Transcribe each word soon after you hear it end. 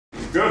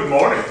Good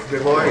morning.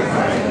 Good morning.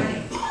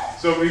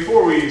 So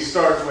before we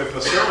start with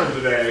the sermon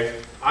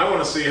today, I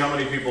want to see how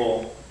many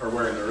people are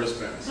wearing their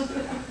wristbands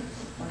today.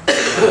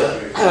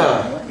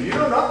 You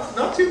know,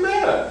 not too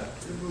bad.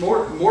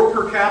 More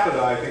per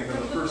capita, I think,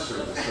 than the first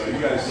service. So you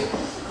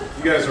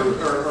guys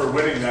are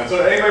winning that.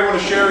 So anybody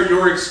want to share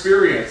your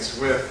experience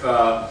with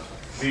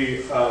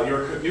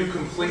your new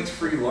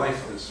complaint-free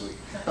life this week?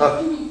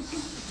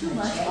 Too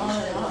much on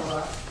and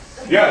off.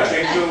 Yeah,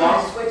 changed it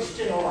along. Switched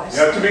to noise.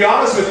 Yeah, to be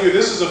honest with you,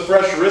 this is a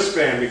fresh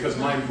wristband because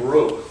mine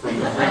broke from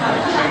the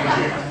frequent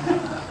changing.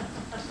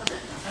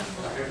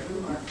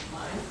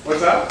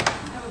 What's that? I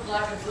have a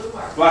black and blue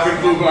mark. Black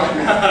and blue mark.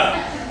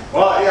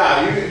 Well,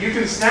 yeah, you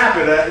can snap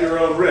it at your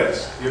own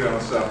risk, you know,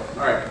 so.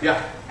 All right,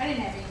 yeah. I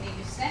didn't have anything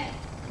to say.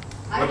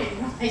 I didn't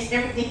realize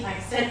everything I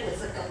said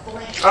was a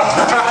complaint.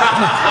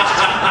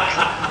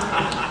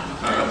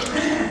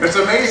 It's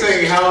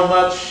amazing how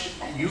much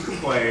you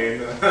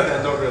complain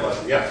and don't realize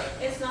it. Yeah.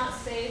 It's not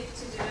safe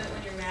to do it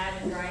when you're mad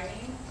and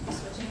driving,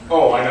 switching.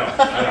 Oh, I know.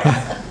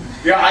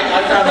 Yeah,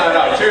 I found that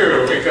out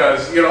too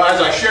because, you know,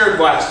 as I shared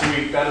last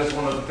week, that is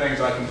one of the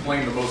things I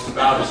complain the most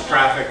about is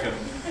traffic. And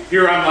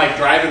here I'm like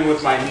driving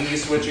with my knee,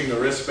 switching the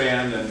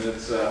wristband, and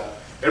it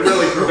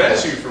really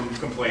prevents you from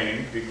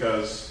complaining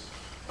because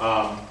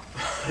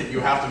you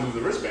have to move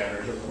the wristband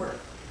or it doesn't work.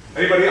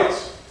 Anybody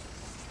else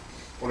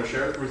want to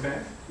share? Ruth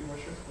Ann? You want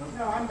to share?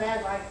 No, I'm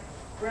bad like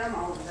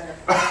Grandma over there.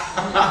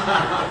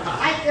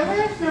 There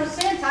makes no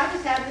sense. I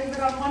just had to leave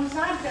it on one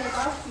side because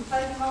I was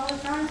complaining all the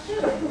time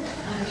too.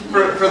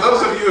 For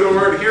those of you who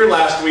weren't here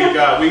last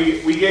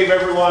week, we gave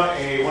everyone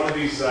one of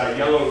these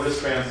yellow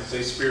wristbands that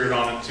say Spirit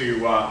on it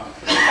to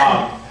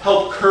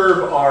help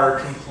curb our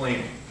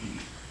complaining.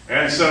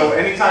 And so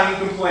anytime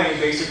you complain,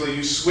 basically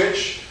you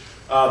switch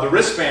the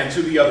wristband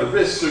to the other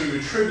wrist, so you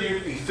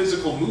attribute a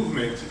physical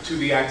movement to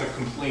the act of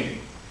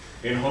complaining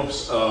in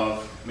hopes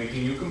of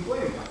making you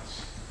complain less.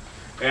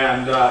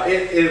 And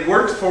it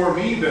worked for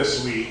me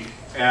this week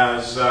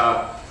as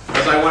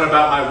I went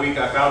about my week.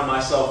 I found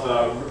myself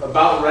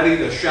about ready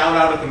to shout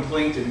out a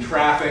complaint in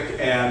traffic,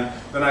 and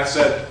then I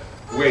said,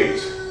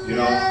 wait, you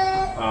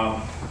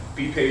know,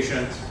 be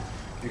patient.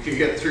 You can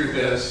get through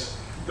this.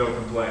 Don't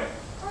complain.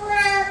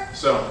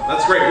 So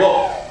that's great.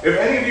 Well, if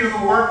any of you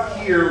who weren't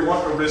here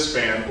want a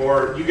wristband,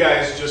 or you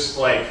guys just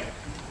like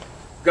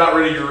got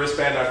rid of your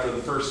wristband after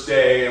the first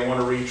day and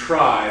want to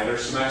retry,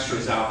 there's some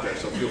extras out there,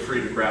 so feel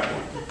free to grab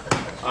one.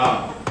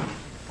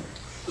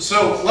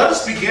 So let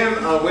us begin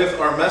with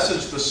our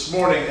message this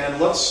morning, and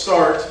let's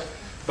start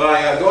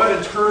by go ahead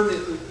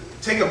and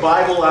take a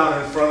Bible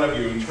out in front of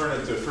you and turn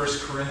it to 1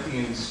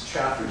 Corinthians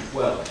chapter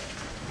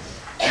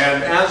 12.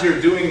 And as you're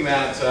doing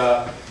that,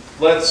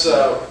 let's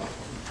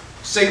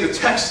say the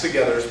text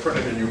together as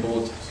printed in your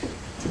bulletins.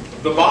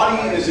 The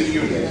body is a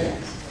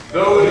unit,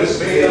 though it is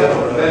made up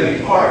of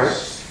many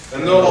parts,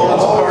 and though all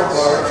its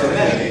parts are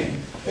many,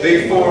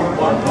 they form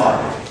one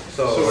body.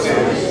 So it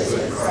is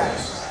with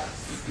Christ.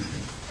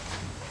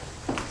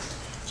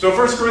 So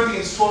 1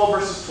 Corinthians 12,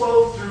 verses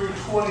 12 through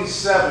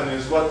 27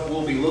 is what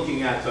we'll be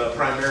looking at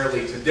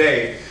primarily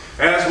today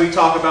as we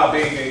talk about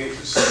being a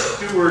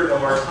steward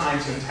of our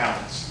times and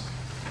talents.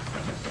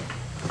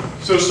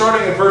 So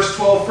starting at verse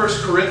 12, 1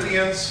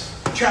 Corinthians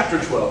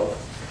chapter 12.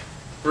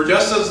 For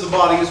just as the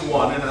body is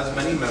one and has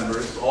many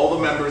members, all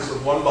the members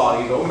of one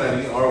body, though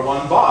many, are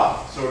one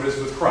body. So it is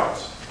with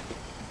Christ.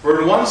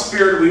 For in one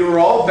Spirit we were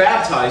all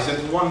baptized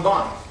into one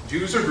body,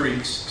 Jews or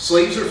Greeks,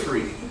 slaves or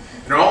free,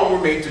 and all were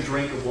made to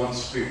drink of one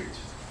Spirit.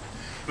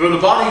 For the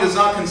body does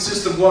not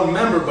consist of one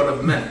member, but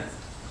of many.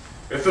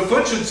 If the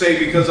foot should say,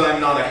 because I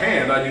am not a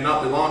hand, I do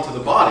not belong to the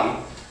body,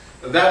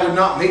 that would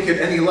not make it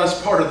any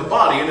less part of the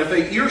body. And if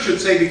the ear should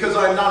say, because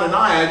I am not an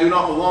eye, I do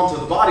not belong to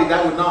the body,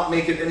 that would not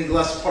make it any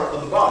less part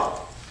of the body.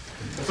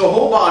 If the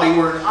whole body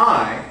were an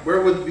eye,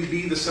 where would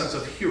be the sense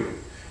of hearing?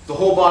 If the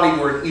whole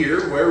body were an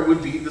ear, where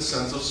would be the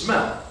sense of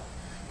smell?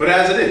 But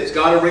as it is,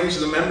 God arranged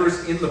the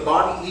members in the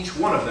body, each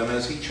one of them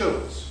as He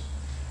chose.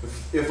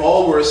 If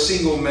all were a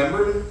single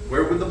member,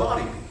 where would the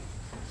body be?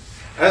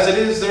 As it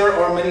is, there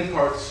are many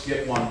parts,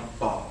 yet one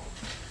body.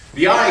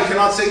 The eye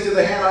cannot say to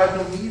the hand, I have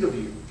no need of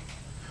you.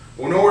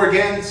 Or nor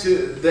again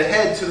to the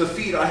head, to the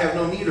feet, I have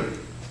no need of you.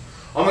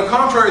 On the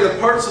contrary, the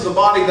parts of the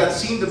body that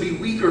seem to be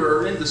weaker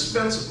are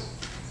indispensable.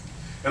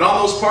 And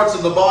on those parts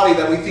of the body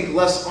that we think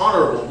less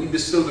honorable, we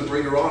bestow the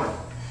greater honor.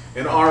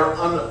 And our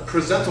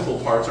unpresentable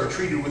parts are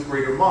treated with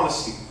greater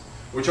modesty,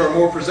 which our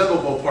more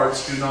presentable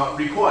parts do not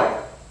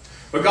require.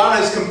 But God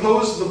has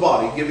composed the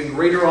body, giving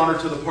greater honor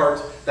to the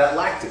part that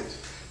lacked it,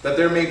 that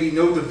there may be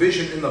no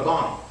division in the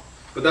body,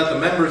 but that the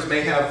members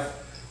may have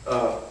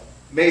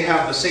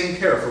the same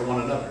care for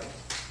one another.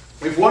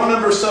 If one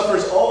member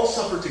suffers, all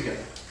suffer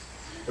together.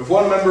 If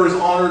one member is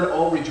honored,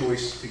 all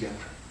rejoice together.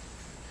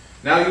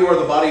 Now you are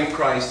the body of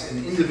Christ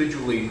and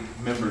individually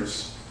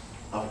members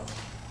of it.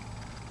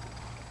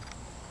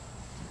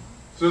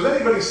 So has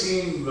anybody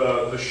seen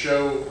the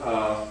show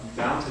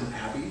Downton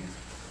Abbey?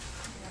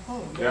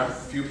 Yeah, a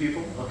few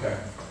people? Okay.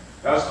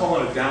 I was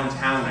calling it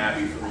Downtown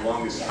Abbey for the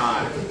longest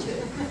time.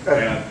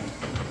 And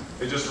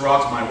it just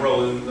rocked my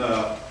world. And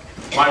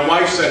my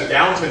wife said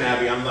Downton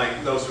Abbey. I'm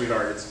like, no,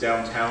 sweetheart, it's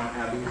Downtown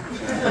Abbey.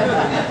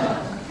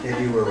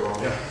 Maybe we're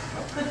wrong.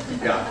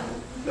 Yeah,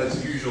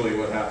 that's usually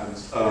what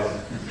happens.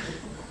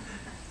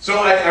 So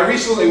I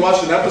recently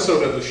watched an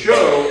episode of the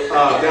show,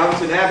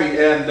 Downton Abbey,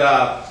 and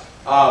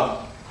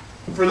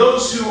for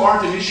those who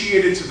aren't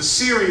initiated to the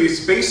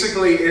series,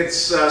 basically it's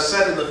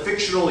set in the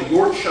fictional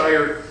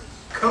Yorkshire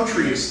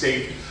country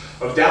estate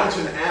of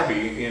Downton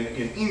Abbey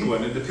in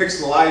England. It depicts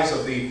the lives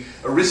of the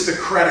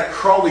aristocratic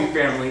Crawley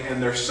family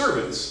and their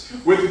servants,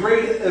 with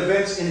great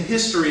events in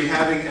history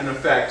having an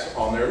effect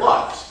on their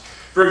lives.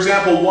 For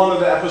example, one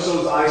of the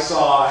episodes I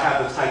saw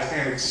had the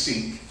Titanic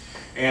sink,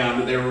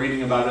 and they were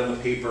reading about it in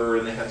the paper,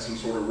 and they had some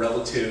sort of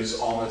relatives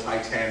on the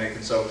Titanic,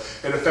 and so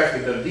it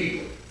affected them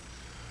deeply.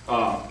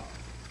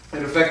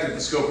 It affected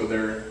the scope of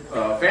their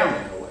family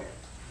in a way.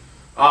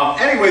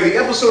 Anyway, the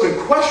episode in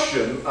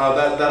question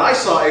that I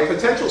saw, a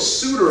potential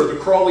suitor of the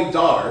Crawley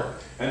daughter,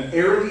 an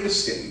heir of the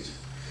estate,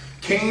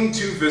 came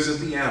to visit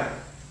the abbey.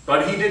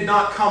 But he did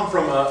not come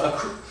from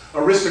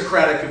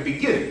aristocratic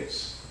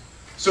beginnings.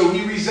 So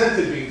he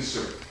resented being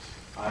served.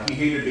 He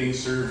hated being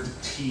served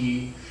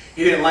tea.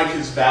 He didn't like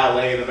his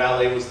valet. The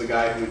valet was the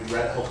guy who would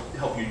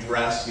help you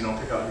dress, pick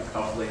out your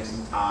cufflinks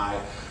and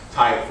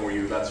tie it for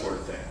you, that sort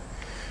of thing.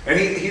 And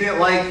he didn't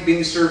like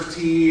being served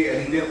tea,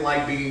 and he didn't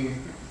like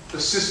being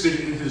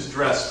assisted in his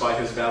dress by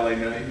his valet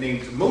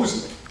named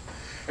Mosley.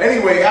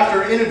 Anyway,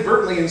 after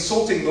inadvertently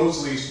insulting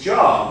Mosley's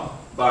job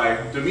by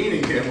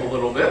demeaning him a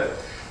little bit,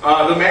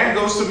 the man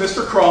goes to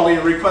Mr. Crawley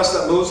and requests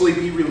that Mosley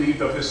be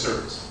relieved of his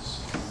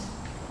services,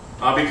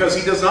 because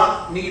he does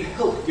not need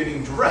help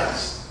getting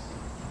dressed,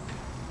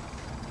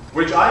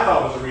 which I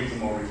thought was a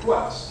reasonable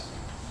request.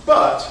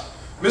 But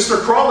Mr.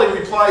 Crawley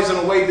replies in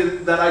a way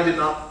that I did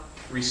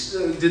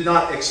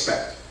not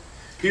expect.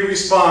 He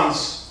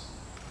responds,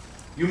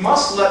 "You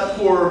must let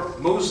poor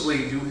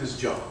Mosley do his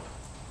job."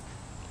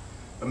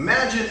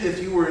 Imagine if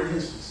you were in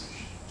his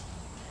position.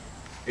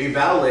 A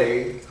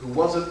valet who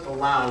wasn't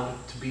allowed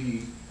to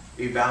be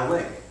a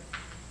valet.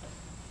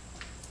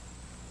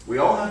 We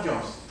all have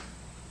jobs to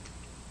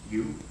do.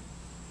 You,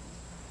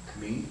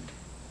 me,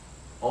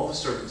 all the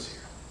servants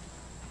here.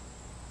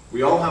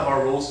 We all have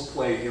our roles to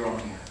play here on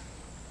the abbey.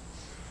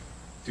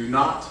 Do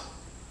not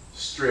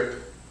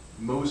strip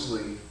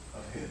Mosley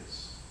of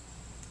his.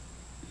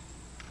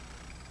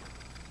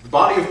 The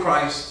body of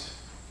Christ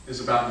is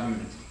about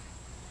unity,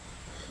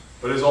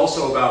 but is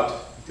also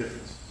about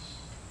differences.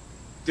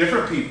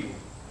 Different people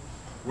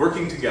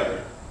working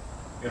together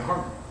in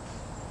harmony.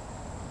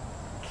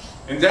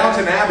 In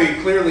Downton Abbey,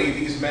 clearly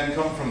these men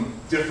come from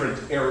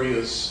different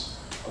areas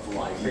of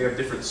life. They have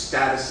different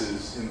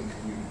statuses in the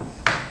community.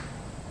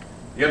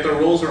 Yet their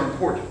roles are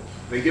important.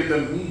 They give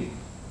them meaning.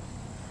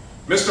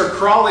 Mr.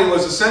 Crawley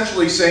was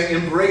essentially saying,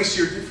 embrace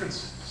your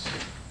differences.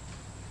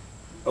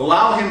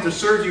 Allow him to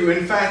serve you.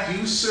 In fact,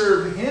 you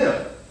serve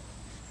him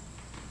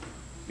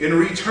in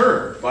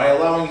return by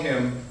allowing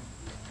him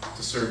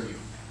to serve you.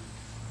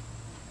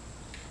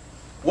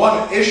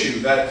 One issue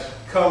that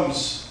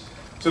comes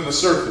to the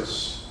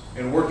surface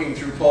in working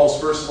through Paul's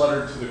first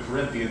letter to the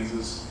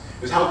Corinthians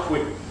is how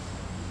quickly,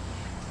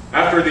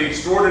 after the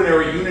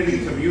extraordinary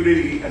unity,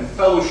 community, and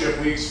fellowship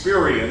we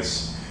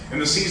experience in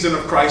the season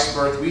of Christ's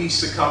birth, we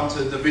succumb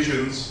to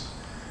divisions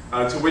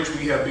to which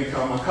we have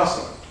become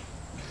accustomed,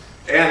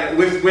 and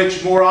with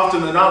which, more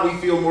often than not, we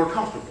feel more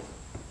comfortable.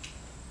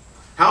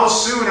 How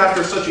soon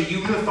after such a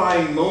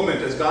unifying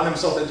moment as God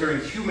himself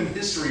entering human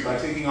history by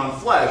taking on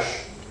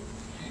flesh,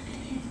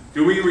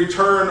 do we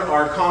return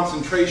our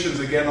concentrations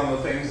again on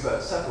the things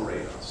that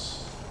separate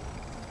us?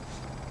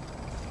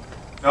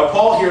 Now,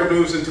 Paul here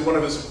moves into one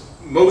of his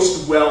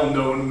most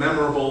well-known,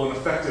 memorable, and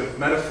effective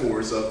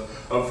metaphors of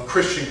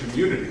Christian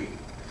community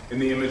in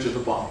the image of the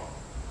body.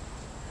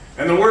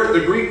 And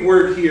the Greek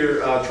word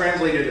here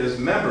translated as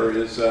member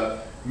is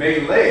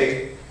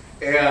melee,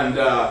 and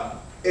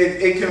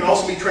it can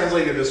also be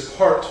translated as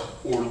part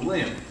or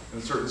limb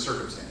in certain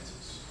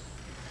circumstances.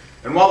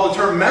 And while the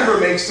term member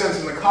makes sense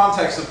in the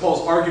context of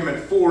Paul's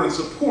argument for and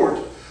support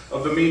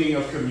of the meaning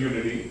of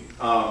community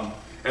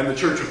and the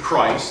Church of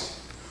Christ,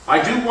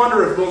 I do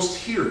wonder if most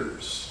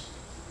hearers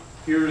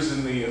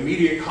in the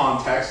immediate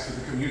context of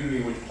the community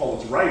in which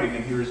Paul is writing,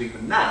 and hearers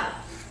even now,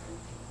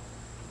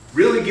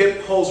 really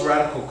get Paul's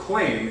radical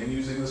claim in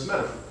using this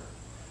metaphor.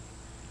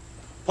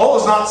 Paul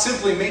is not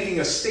simply making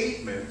a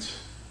statement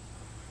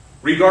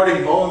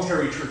regarding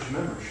voluntary church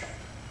membership.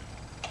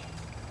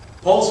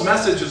 Paul's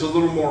message is a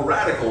little more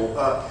radical.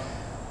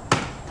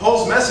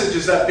 Paul's message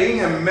is that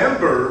being a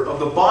member of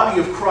the body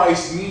of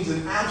Christ means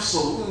an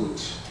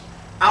absolute,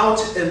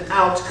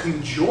 out-and-out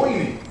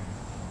conjoining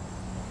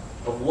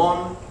of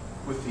one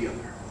with the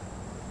other.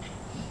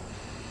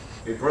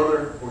 A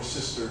brother or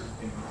sister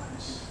in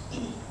Christ.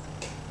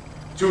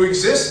 To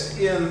exist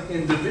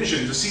in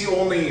division, to see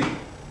only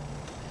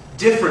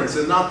difference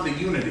and not the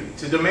unity,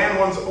 to demand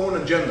one's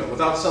own agenda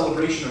without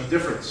celebration of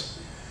difference,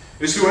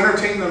 is to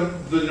entertain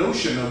the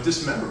notion of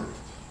dismemberment.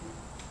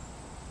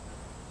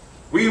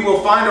 We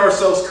will find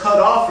ourselves cut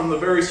off from the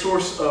very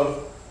source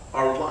of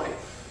our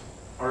life.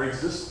 our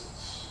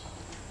existence,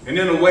 and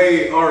in a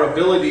way, our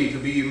ability to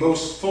be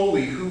most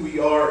fully who we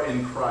are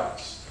in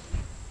Christ.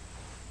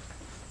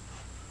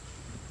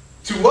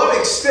 To what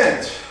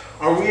extent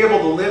are we able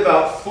to live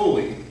out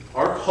fully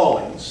our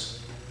callings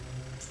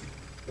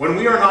when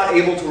we are not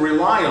able to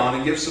rely on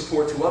and give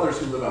support to others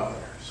who live out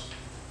theirs?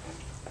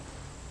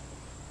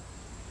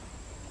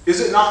 Is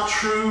it not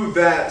true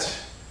that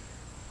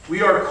who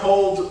we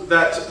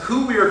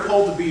are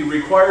called to be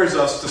requires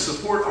us to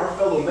support our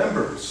fellow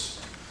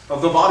members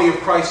of the body of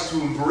Christ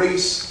to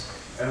embrace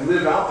and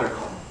live out their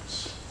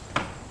callings,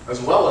 as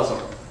well as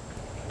our own?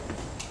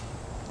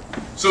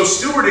 So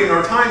stewarding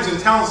our times and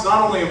talents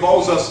not only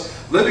involves us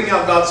living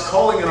out God's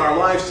calling in our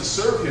lives to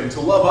serve Him, to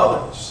love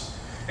others,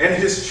 and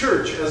His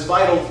church as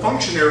vital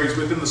functionaries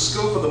within the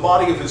scope of the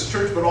body of His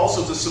church, but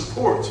also to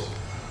support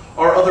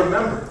our other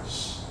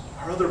members,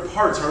 our other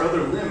parts, our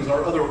other limbs,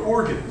 our other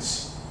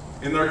organs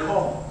in their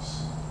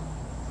callings.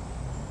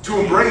 To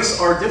embrace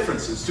our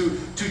differences,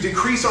 to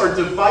decrease our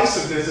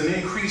divisiveness and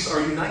increase our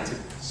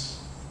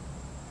unitedness.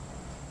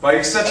 By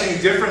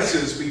accepting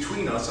differences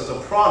between us as a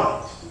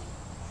product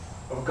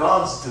of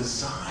God's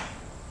design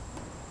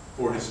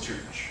for His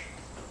church.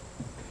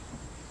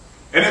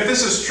 And if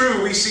this is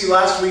true, we see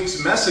last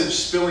week's message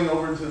spilling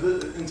over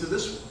into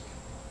this week.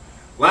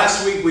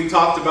 Last week we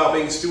talked about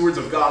being stewards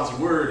of God's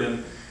word,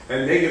 and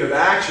negative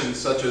actions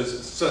such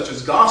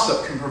as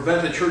gossip can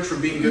prevent a church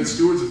from being good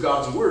stewards of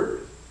God's word.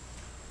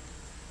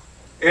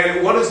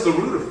 And what is the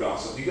root of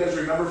gossip? Do you guys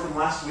remember from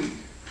last week?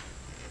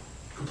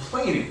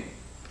 Complaining.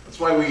 That's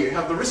why we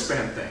have the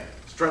wristband thing.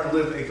 It's trying to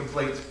live a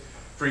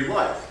complaint-free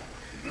life.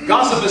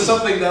 Gossip is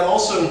something that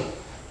also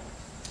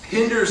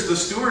hinders the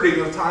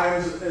stewarding of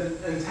times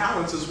and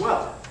talents as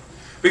well.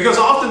 Because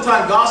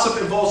oftentimes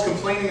gossip involves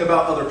complaining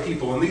about other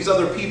people, and these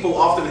other people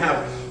often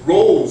have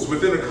roles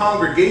within a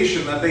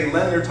congregation that they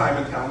lend their time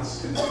and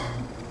talents to.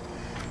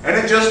 And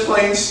it just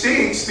plain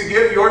stinks to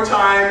give your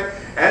time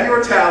and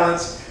your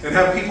talents and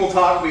have people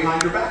talk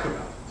behind your back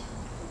about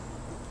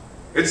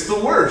it. It's the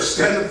worst,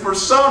 and for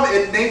some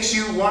it makes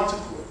you want to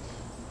quit,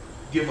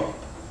 give up.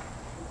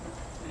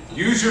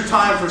 Use your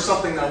time for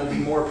something that will be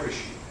more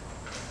appreciated.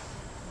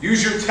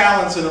 Use your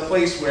talents in a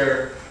place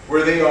where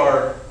they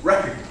are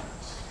recognized.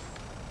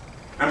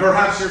 And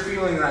perhaps you're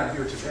feeling that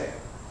here today.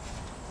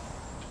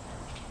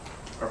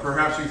 Or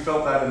perhaps you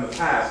felt that in the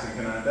past and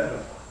can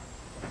identify.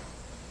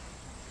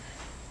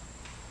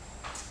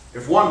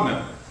 If one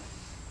member,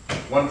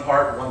 one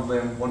part, one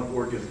limb, one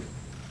organ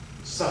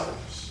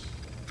suffers,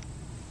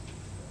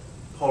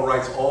 Paul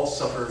writes, all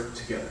suffer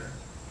together.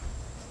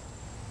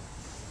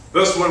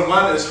 Thus, when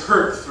one is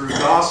hurt through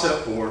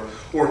gossip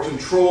or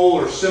control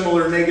or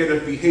similar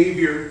negative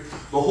behavior,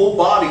 the whole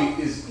body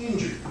is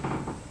injured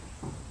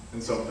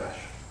in some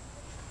fashion.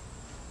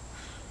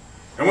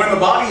 And when the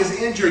body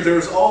is injured, there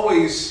is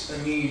always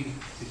a need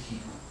to heal.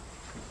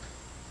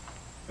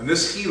 And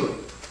this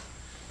healing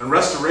and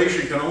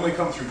restoration can only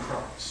come through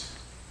Christ,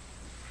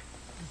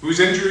 whose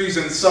injuries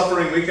and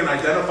suffering we can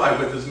identify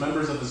with as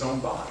members of His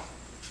own body.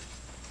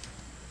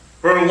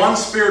 For in one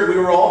Spirit we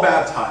were all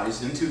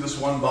baptized into this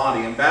one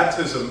body, and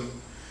baptism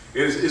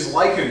is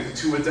likened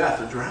to a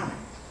death, a drowning,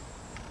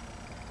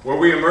 where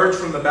we emerge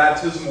from the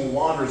baptismal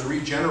waters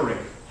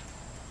regenerated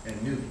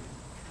and new.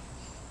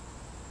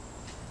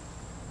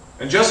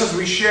 And just as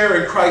we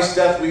share in Christ's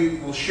death, we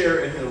will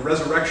share in His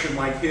resurrection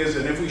like His,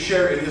 and if we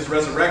share in His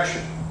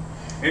resurrection,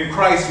 in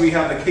Christ we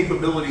have the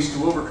capabilities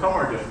to overcome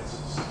our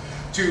differences,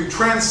 to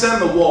transcend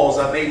the walls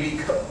that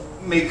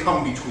may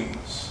come between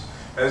us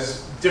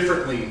as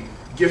differently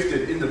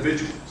gifted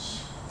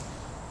individuals,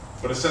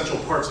 but essential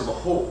parts of the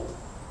whole.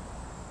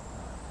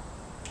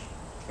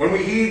 When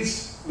we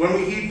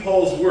heed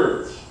Paul's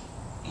words,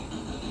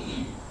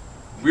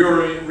 we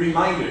are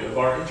reminded of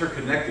our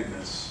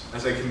interconnectedness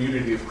as a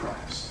community of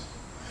Christ.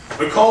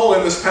 The call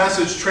in this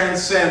passage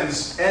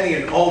transcends any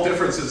and all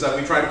differences that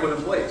we try to put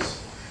in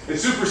place. It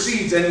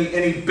supersedes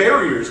any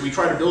barriers we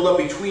try to build up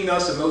between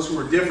us and those who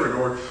are different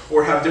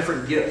or have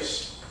different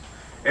gifts.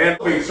 And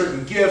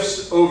certain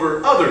gifts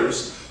over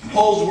others,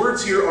 Paul's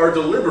words here are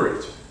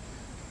deliberate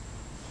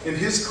in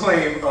his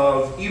claim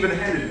of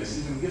even-handedness,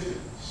 even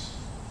giftedness.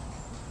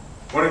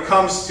 When it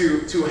comes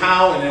to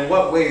how and in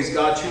what ways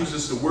God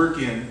chooses to work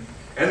in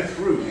and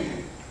through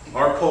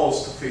our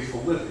calls to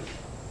faithful living.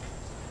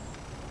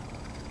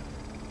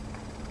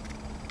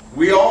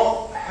 We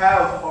all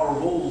have our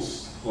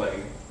roles to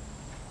play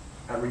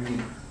at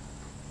Redeemer.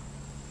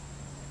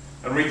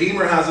 And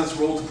Redeemer has its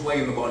role to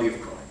play in the body of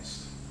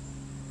Christ.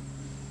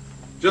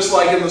 Just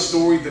like in the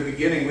story at the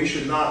beginning, we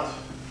should not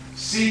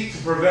seek to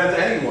prevent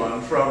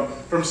anyone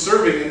from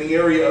serving in the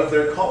area of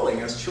their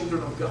calling as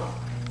children of God.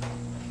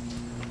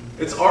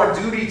 It's our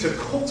duty to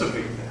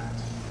cultivate that.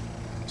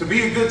 To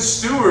be a good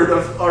steward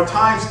of our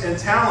times and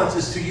talents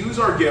is to use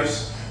our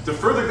gifts to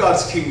further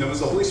God's kingdom as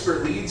the Holy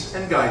Spirit leads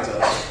and guides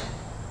us.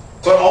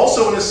 But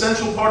also an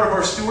essential part of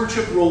our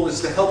stewardship role is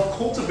to help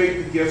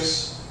cultivate the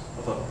gifts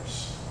of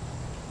others.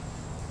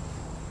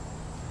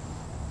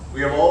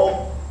 We have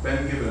all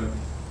been given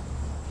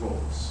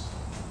roles.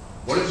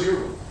 What is your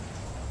role?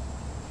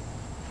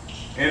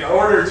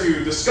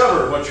 to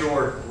discover what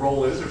your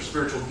role is or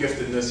spiritual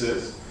giftedness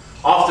is,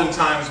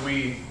 oftentimes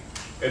we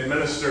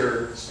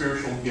administer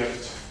spiritual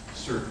gift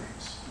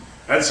surveys.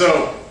 And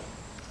so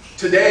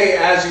today,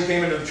 as you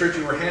came into the church,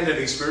 you were handed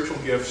a spiritual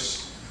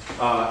gifts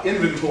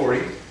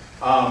inventory,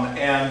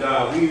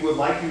 and we would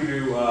like you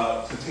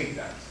to take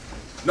that.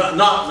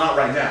 Not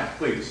right now,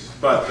 please,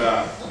 but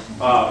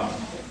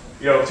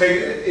take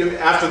it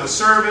after the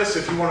service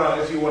if you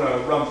want to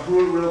run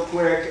through it real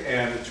quick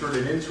and turn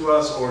it into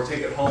us, or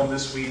take it home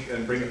this week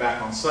and bring it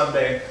back on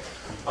Sunday,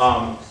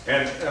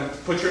 and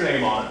put your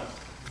name on it,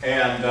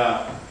 and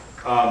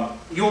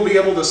you'll be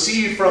able to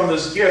see from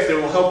this gift that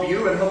will help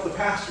you and help the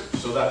pastor,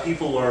 so that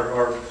people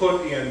are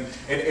put in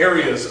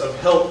areas of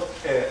help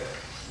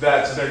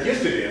that they're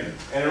gifted in,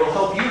 and it'll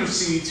help you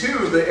see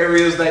too the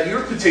areas that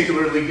you're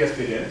particularly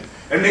gifted in.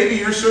 And maybe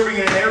you're serving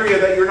in an area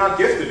that you're not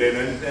gifted in,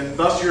 and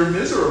thus you're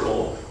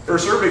miserable for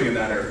serving in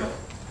that area.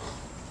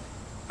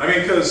 I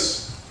mean,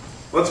 because,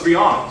 let's be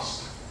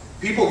honest,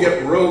 people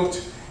get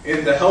roped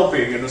into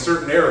helping in a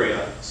certain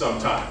area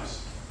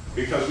sometimes,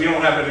 because we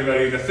don't have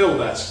anybody to fill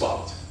that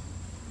spot.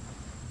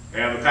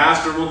 And the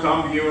pastor will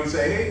come to you and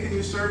say, hey, can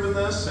you serve in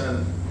this?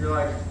 And you're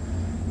like,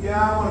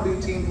 yeah, I want to be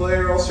a team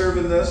player, I'll serve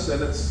in this,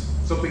 and it's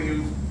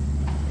something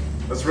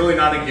that's really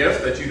not a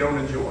gift that you don't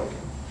enjoy.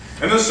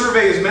 And this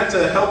survey is meant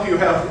to help you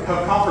have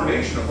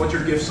confirmation of what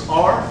your gifts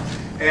are,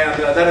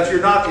 and that if you're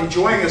not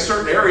enjoying a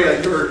certain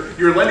area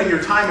you're lending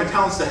your time and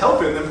talents to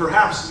help in, then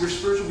perhaps your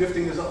spiritual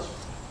gifting is elsewhere.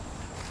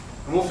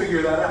 And we'll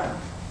figure that out.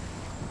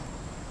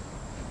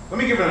 Let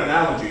me give an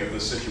analogy of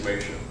this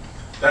situation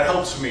that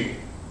helps me,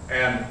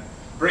 and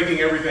breaking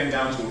everything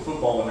down to a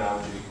football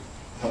analogy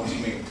helps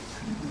me.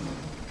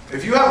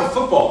 If you have a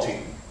football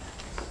team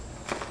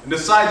and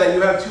decide that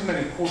you have too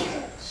many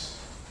quarterbacks,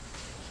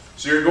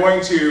 so you're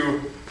going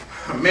to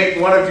make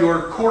one of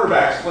your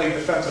quarterbacks play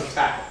defensive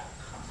tackle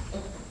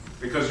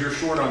because you're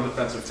short on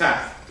defensive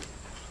tackle.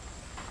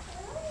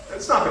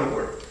 That's not going to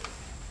work.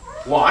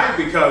 Why?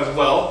 Because,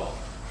 well,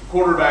 the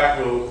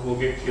quarterback will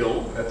get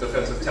killed at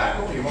defensive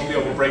tackle. He won't be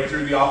able to break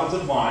through the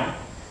offensive line.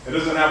 He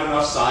doesn't have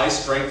enough size,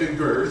 strength, and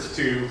girth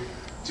to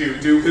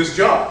do his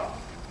job,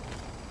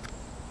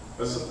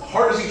 as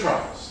hard as he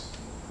tries.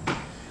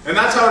 And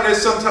that's how it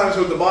is sometimes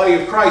with the body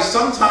of Christ.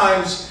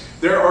 Sometimes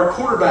there are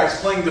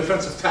quarterbacks playing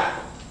defensive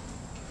tackle.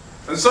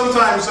 And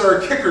sometimes there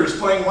are kickers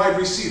playing wide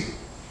receiver.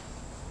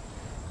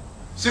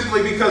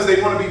 Simply because they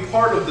want to be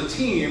part of the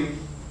team,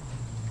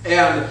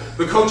 and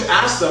the coach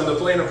asks them to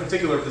play in a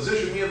particular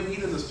position. We have need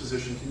in this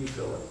position, can you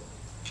fill it?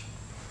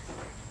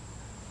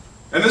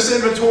 And this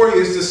inventory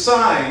is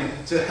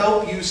designed to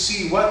help you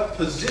see what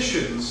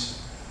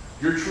positions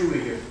you're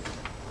truly in.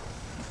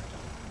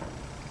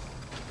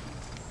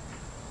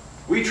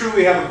 We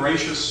truly have a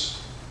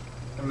gracious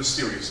and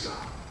mysterious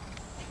God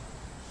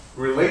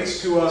who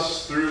relates to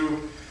us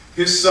through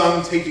His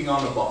Son taking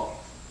on the body,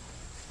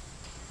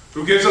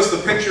 who gives us the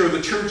picture of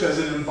the church as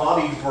an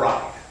embodied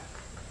bride,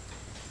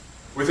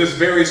 with His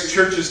various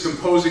churches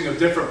composing of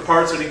different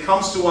parts, and He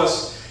comes to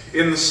us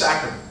in the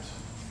sacrament,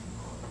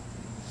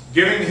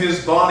 giving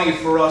His body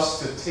for us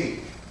to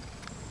take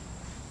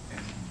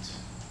and eat.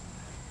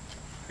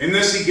 In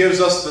this He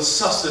gives us the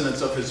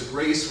sustenance of His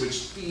grace, which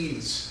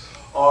feeds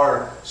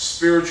our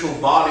spiritual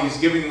bodies,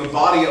 giving the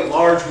body at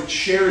large, which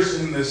shares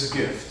in this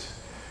gift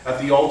at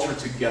the altar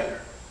together.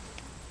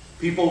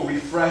 People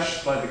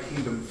refreshed by the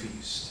kingdom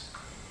feast,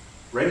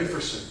 ready for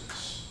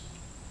service,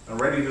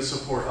 and ready to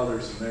support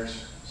others in their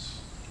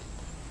service.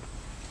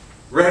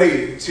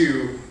 Ready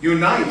to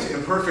unite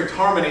in perfect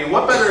harmony. And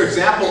what better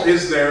example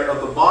is there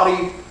of the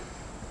body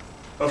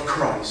of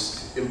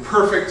Christ in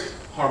perfect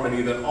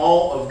harmony than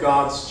all of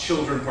God's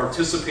children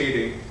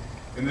participating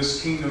in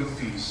this kingdom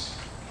feast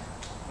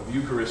of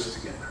Eucharist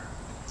together?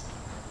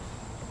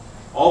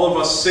 All of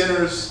us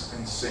sinners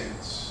and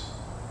saints,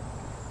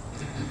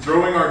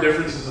 throwing our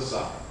differences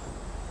aside,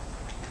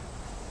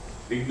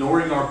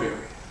 ignoring our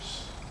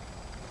barriers,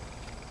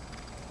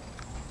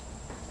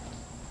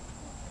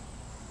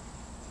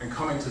 and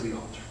coming to the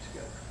altar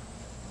together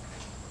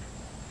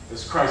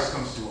as Christ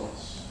comes to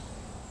us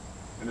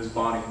in His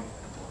body and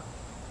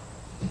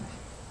blood.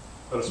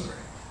 Let us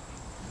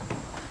pray.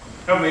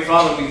 Heavenly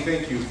Father, we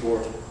thank You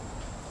for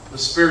the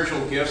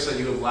spiritual gifts that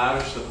You have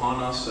lavished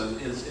upon us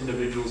as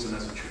individuals and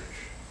as a church.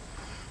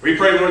 We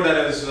pray, Lord, that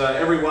as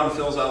everyone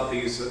fills out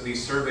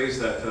these surveys,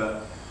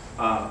 that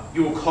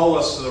You will call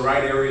us to the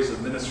right areas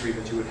of ministry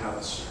that You would have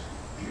us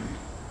serve.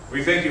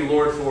 We thank You,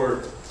 Lord,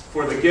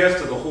 for the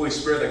gift of the Holy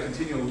Spirit that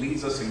continually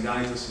leads us and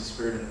guides us in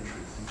spirit and in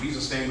truth. In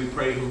Jesus' name we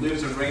pray, who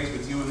lives and reigns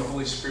with You in the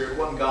Holy Spirit,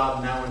 one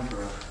God, now and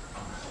forever.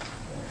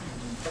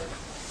 Amen.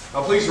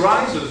 Now please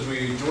rise as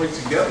we join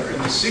together in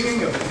the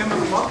singing of the hymn of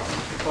the month.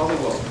 Father,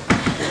 welcome.